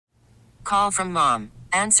Call from mom.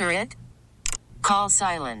 Answer it. Call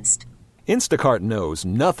silenced. Instacart knows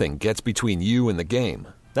nothing gets between you and the game.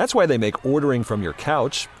 That's why they make ordering from your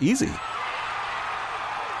couch easy.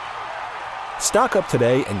 Stock up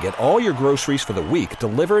today and get all your groceries for the week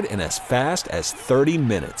delivered in as fast as 30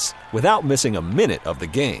 minutes without missing a minute of the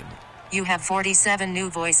game. You have 47 new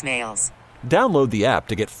voicemails. Download the app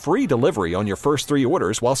to get free delivery on your first 3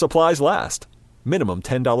 orders while supplies last. Minimum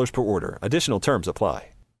 $10 per order. Additional terms apply.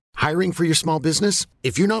 Hiring for your small business?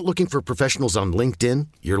 If you're not looking for professionals on LinkedIn,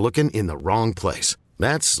 you're looking in the wrong place.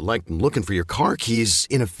 That's like looking for your car keys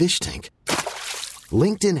in a fish tank.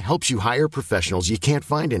 LinkedIn helps you hire professionals you can't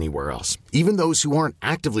find anywhere else, even those who aren't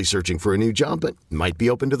actively searching for a new job but might be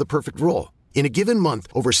open to the perfect role. In a given month,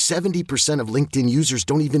 over 70% of LinkedIn users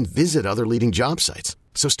don't even visit other leading job sites.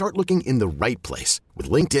 So start looking in the right place. With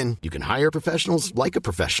LinkedIn, you can hire professionals like a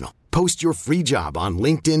professional. Post your free job on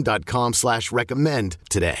linkedin.com/recommend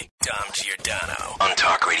today. Dom Giordano on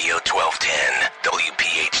Talk Radio 1210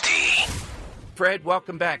 WPHT. Fred,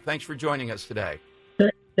 welcome back. Thanks for joining us today.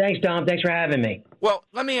 Thanks, Dom. Thanks for having me. Well,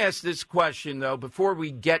 let me ask this question, though, before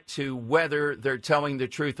we get to whether they're telling the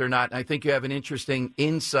truth or not. I think you have an interesting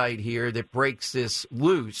insight here that breaks this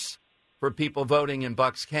loose for people voting in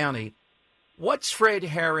Bucks County. What's Fred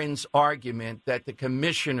Harran's argument that the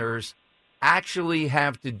commissioners actually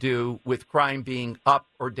have to do with crime being up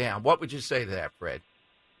or down? What would you say to that, Fred?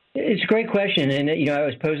 It's a great question, and I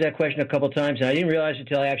was posed that question a couple of times, and I didn't realize it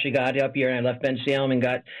until I actually got up here and I left Ben Salem and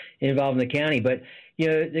got involved in the county. But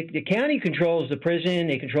the county controls the prison.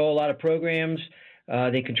 They control a lot of programs.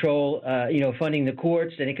 They control funding the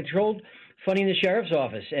courts, and they control funding the sheriff's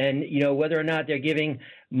office. And whether or not they're giving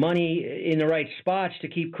money in the right spots to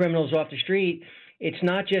keep criminals off the street. It's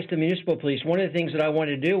not just the municipal police. One of the things that I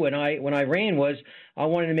wanted to do when I ran was I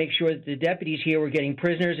wanted to make sure that the deputies here were getting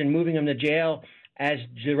prisoners and moving them to jail as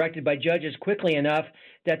directed by judges quickly enough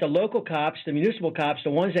that the local cops, the municipal cops, the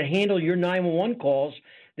ones that handle your 911 calls,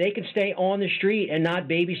 they can stay on the street and not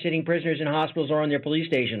babysitting prisoners in hospitals or on their police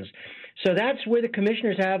stations. So that's where the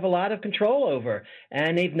commissioners have a lot of control over,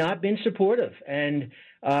 and they've not been supportive. And,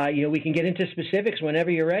 we can get into specifics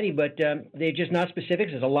whenever you're ready, but they're just not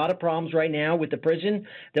specifics. There's a lot of problems right now with the prison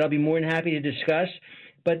that I'll be more than happy to discuss.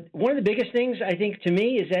 But one of the biggest things, I think, to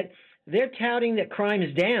me, is that they're touting that crime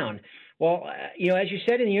is down. Well, as you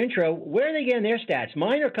said in the intro, where are they getting their stats?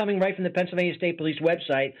 Mine are coming right from the Pennsylvania State Police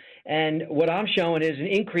website, and what I'm showing is an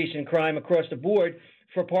increase in crime across the board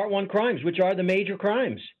for Part 1 crimes, which are the major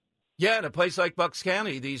crimes. Yeah, in a place like Bucks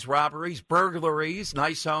County, these robberies, burglaries,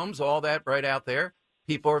 nice homes, all that right out there.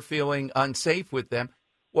 People are feeling unsafe with them.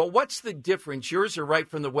 Well, what's the difference? Yours are right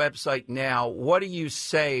from the website now. What do you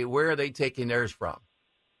say? Where are they taking theirs from?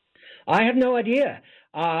 I have no idea.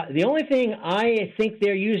 The only thing I think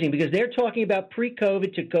they're using, because they're talking about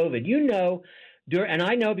pre-COVID to COVID, and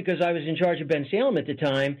I know because I was in charge of Ben Salem at the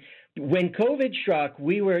time, when COVID struck,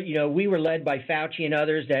 we were led by Fauci and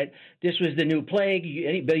others that this was the new plague.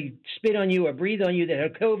 Anybody spit on you or breathe on you that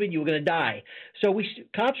had COVID, you were going to die. So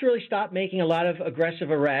cops really stopped making a lot of aggressive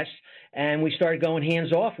arrests, and we started going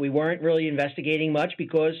hands off. We weren't really investigating much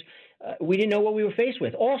because we didn't know what we were faced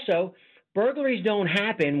with. Also, burglaries don't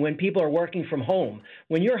happen when people are working from home.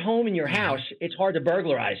 When you're home in your house, it's hard to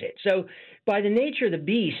burglarize it. So by the nature of the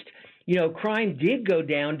beast, crime did go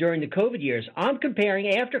down during the COVID years. I'm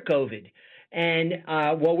comparing after COVID. And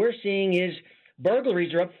what we're seeing is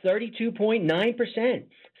burglaries are up 32.9%.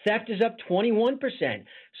 Theft is up 21%.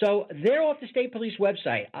 So they're off the state police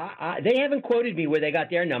website. They haven't quoted me where they got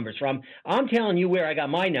their numbers from. I'm telling you where I got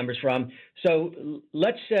my numbers from. So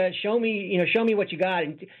let's show me what you got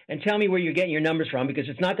and tell me where you're getting your numbers from, because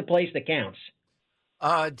it's not the place that counts.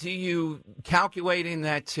 Do you calculate in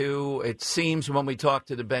that too? It seems when we talk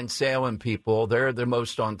to the Ben Salem people, they're the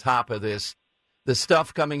most on top of this. The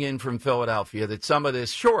stuff coming in from Philadelphia, that some of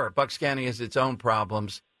this, sure, Bucks County has its own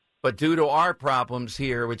problems, but due to our problems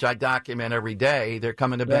here, which I document every day, they're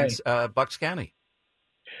coming to Bucks County.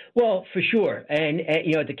 Well, for sure. And at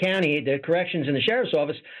the county, the corrections and the sheriff's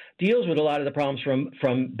office deals with a lot of the problems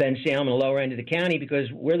from Ben Salem and the lower end of the county,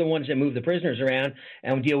 because we're the ones that move the prisoners around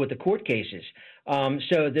and deal with the court cases.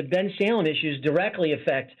 So the Ben Salem issues directly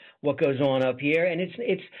affect what goes on up here, and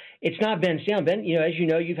it's not Ben Salem. Ben, as you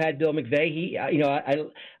know, you've had Bill McVeigh.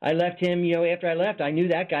 I left him. After I left, I knew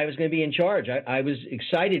that guy was going to be in charge. I was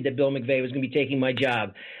excited that Bill McVeigh was going to be taking my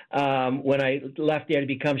job when I left there to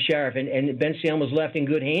become sheriff, and Ben Salem was left in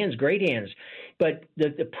good hands, great hands. But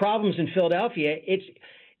the problems in Philadelphia,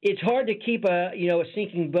 it's hard to keep a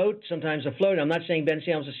sinking boat sometimes afloat. I'm not saying Ben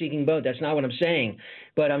Salem's a sinking boat. That's not what I'm saying.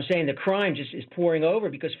 But I'm saying the crime just is pouring over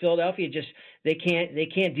because Philadelphia they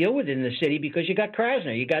can't deal with it in the city because you got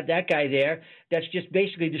Krasner. You got that guy there that's just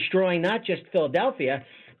basically destroying not just Philadelphia,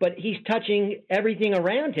 but he's touching everything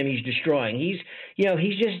around him. He's destroying. He's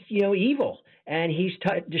just evil, and he's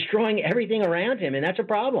destroying everything around him, and that's a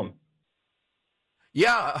problem.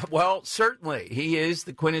 Yeah, well, certainly. He is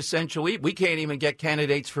the quintessential. We can't even get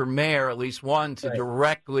candidates for mayor, at least one, to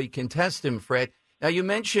directly contest him, Fred. Now, you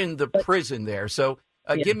mentioned the prison there. So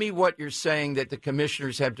give me what you're saying that the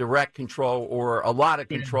commissioners have direct control or a lot of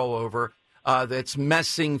control over that's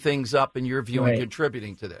messing things up, in your view, and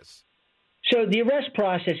contributing to this. So the arrest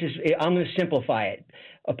process is, I'm going to simplify it.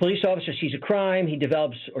 A police officer sees a crime,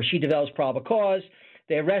 she develops probable cause.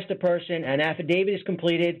 They arrest a person, an affidavit is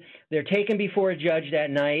completed. They're taken before a judge that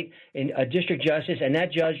night, a district justice, and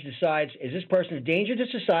that judge decides, is this person a danger to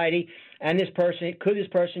society, and could this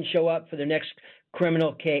person show up for the next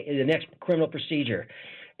criminal case, the next criminal procedure?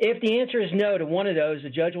 If the answer is no to one of those, the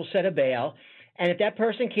judge will set a bail, and if that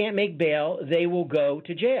person can't make bail, they will go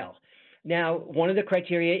to jail. Now, one of the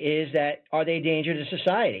criteria is that, are they a danger to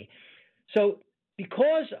society? So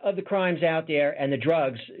because of the crimes out there and the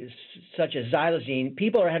drugs, such as xylazine,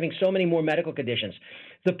 people are having so many more medical conditions.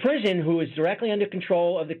 The prison, who is directly under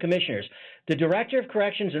control of the commissioners, the director of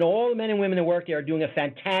corrections and all the men and women that work there are doing a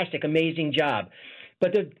fantastic, amazing job.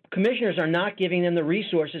 But the commissioners are not giving them the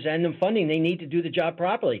resources and the funding they need to do the job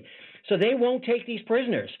properly. So they won't take these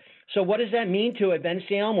prisoners. So what does that mean to a Ben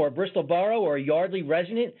Salem or a Bristol Borough or a Yardley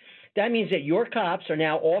resident? That means that your cops are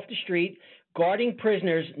now off the street guarding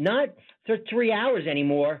prisoners, not for 3 hours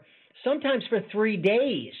anymore, sometimes for 3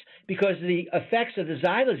 days, because of the effects of the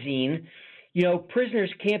xylazine.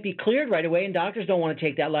 Prisoners can't be cleared right away, and doctors don't want to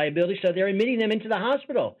take that liability, so they're admitting them into the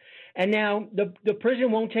hospital. And now the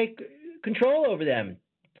prison won't take control over them.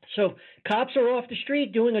 So cops are off the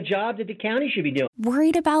street doing a job that the county should be doing.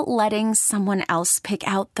 Worried about letting someone else pick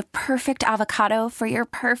out the perfect avocado for your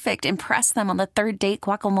perfect impress them on the third date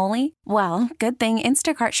guacamole? Well, good thing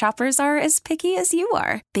Instacart shoppers are as picky as you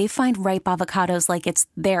are. They find ripe avocados like it's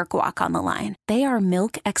their guac on the line. They are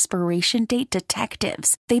milk expiration date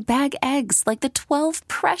detectives. They bag eggs like the 12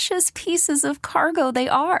 precious pieces of cargo they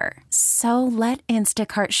are. So let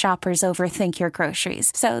Instacart shoppers overthink your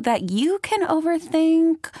groceries so that you can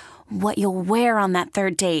overthink what you'll wear on that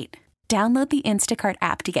third date. Download the Instacart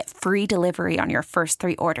app to get free delivery on your first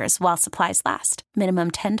 3 orders while supplies last.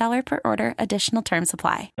 Minimum $10 per order. Additional terms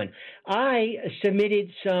apply. I submitted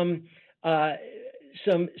some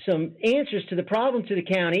answers to the problem to the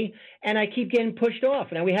county, and I keep getting pushed off.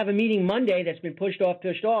 Now, we have a meeting Monday that's been pushed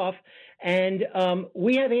off, and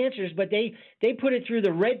we have answers, but they put it through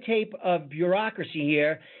the red tape of bureaucracy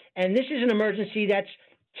here, and this is an emergency that's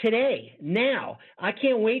today, now. I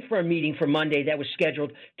can't wait for a meeting for Monday that was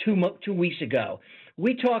scheduled 2 weeks ago.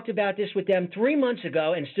 We talked about this with them 3 months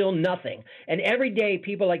ago and still nothing. And every day,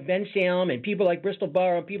 people like Ben Salem and people like Bristol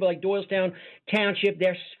Borough and people like Doylestown Township,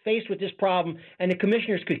 they're faced with this problem, and the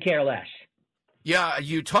commissioners could care less. Yeah,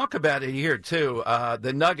 you talk about it here, too.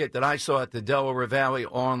 The nugget that I saw at the Delaware Valley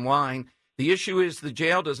online, the issue is the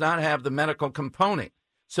jail does not have the medical component.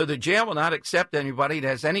 So the jail will not accept anybody that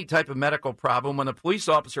has any type of medical problem. When a police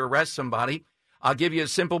officer arrests somebody, I'll give you a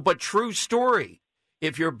simple but true story.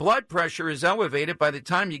 If your blood pressure is elevated, by the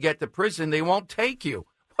time you get to prison, they won't take you.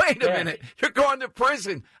 Wait a minute, you're going to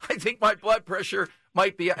prison. I think my blood pressure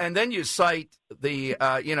might be, and then you cite the,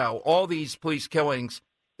 all these police killings.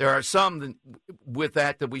 There are some with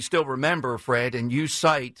that we still remember, Fred, and you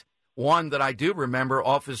cite one that I do remember,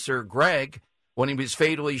 Officer Gregg, when he was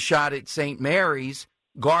fatally shot at St. Mary's,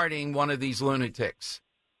 guarding one of these lunatics.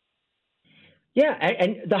 Yeah,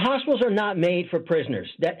 and the hospitals are not made for prisoners,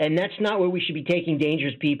 and that's not where we should be taking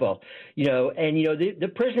dangerous people.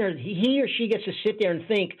 The prisoner, he or she gets to sit there and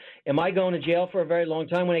think, am I going to jail for a very long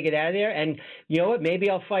time when I get out of there? And you know what, maybe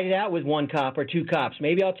I'll fight it out with 1 cop or 2 cops.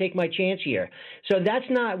 Maybe I'll take my chance here. So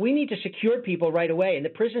we need to secure people right away, and the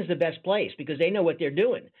prison's the best place because they know what they're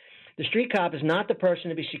doing. The street cop is not the person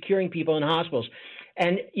to be securing people in hospitals.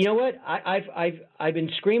 And you know what? I've been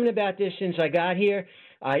screaming about this since I got here.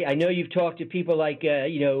 I know you've talked to people like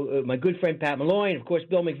my good friend Pat Malloy and of course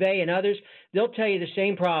Bill McVeigh and others. They'll tell you the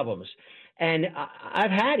same problems. And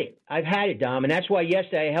I've had it, Dom. And that's why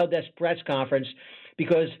yesterday I held this press conference,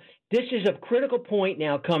 because this is a critical point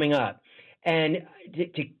now coming up. And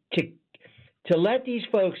to let these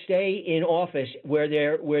folks stay in office where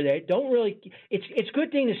they don't really, it's a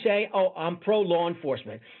good thing to say, oh, I'm pro law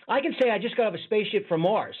enforcement. I can say I just got off a spaceship from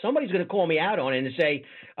Mars. Somebody's going to call me out on it and say,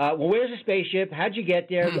 well, where's the spaceship? How'd you get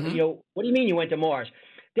there? Mm-hmm. What do you mean you went to Mars?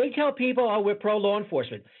 They tell people, oh, we're pro-law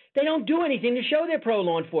enforcement. They don't do anything to show they're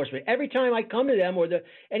pro-law enforcement. Every time I come to them or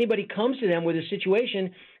anybody comes to them with a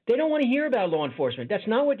situation, they don't want to hear about law enforcement. That's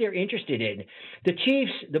not what they're interested in. The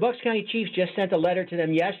chiefs, the Bucks County chiefs just sent a letter to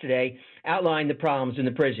them yesterday outlining the problems in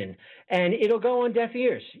the prison. And it'll go on deaf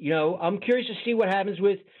ears. I'm curious to see what happens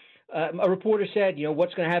with a reporter said,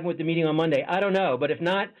 what's going to happen with the meeting on Monday? I don't know. But if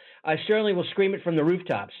not, I certainly will scream it from the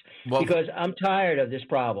rooftops because I'm tired of this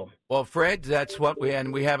problem. Well, Fred, that's what we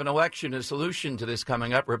have an election, a solution to this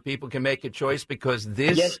coming up where people can make a choice because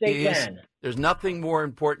there's nothing more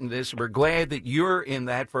important than this. We're glad that you're in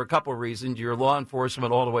that for a couple of reasons. You're law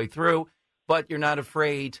enforcement all the way through, but you're not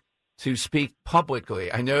afraid to speak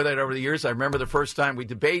publicly. I know that over the years, I remember the first time we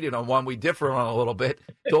debated on one we differ on a little bit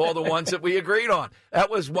to all the ones that we agreed on. That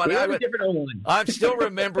was one. I'm still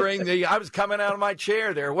remembering I was coming out of my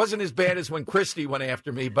chair there. It wasn't as bad as when Christie went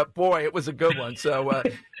after me, but boy, it was a good one. So,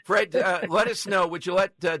 Fred, let us know. Would you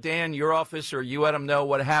let Dan, your office, or you let him know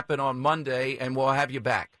what happened on Monday, and we'll have you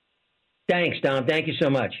back. Thanks, Dom. Thank you so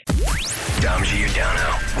much. Dom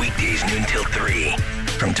Giordano, weekdays noon till 3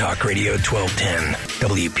 from Talk Radio 1210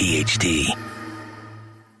 WPHT.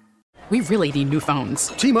 We really need new phones.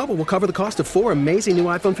 T-Mobile will cover the cost of 4 amazing new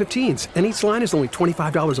iPhone 15s, and each line is only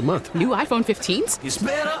 $25 a month. New iPhone 15s? It's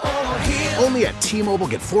better over here. Only at T-Mobile,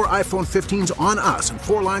 get 4 iPhone 15s on us and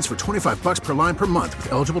 4 lines for $25 per line per month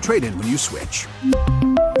with eligible trade-in when you switch.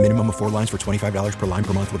 Minimum of 4 lines for $25 per line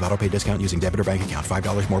per month with autopay discount using debit or bank account.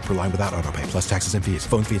 $5 more per line without autopay, plus taxes and fees.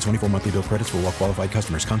 Phone fee at 24 monthly bill credits for well-qualified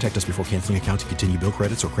customers. Contact us before canceling account to continue bill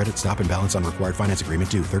credits or credit stop and balance on required finance agreement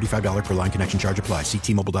due. $35 per line connection charge applies. See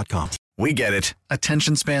T-Mobile.com. We get it.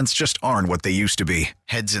 Attention spans just aren't what they used to be.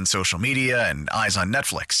 Heads in social media and eyes on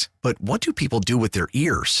Netflix. But what do people do with their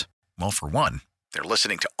ears? Well, for one, they're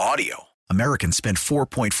listening to audio. Americans spend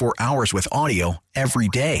 4.4 hours with audio every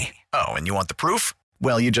day. Oh, and you want the proof?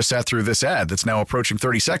 Well, you just sat through this ad that's now approaching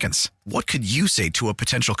 30 seconds. What could you say to a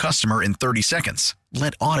potential customer in 30 seconds?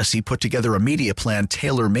 Let Odyssey put together a media plan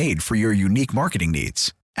tailor-made for your unique marketing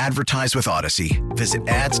needs. Advertise with Odyssey. Visit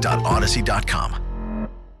ads.odyssey.com.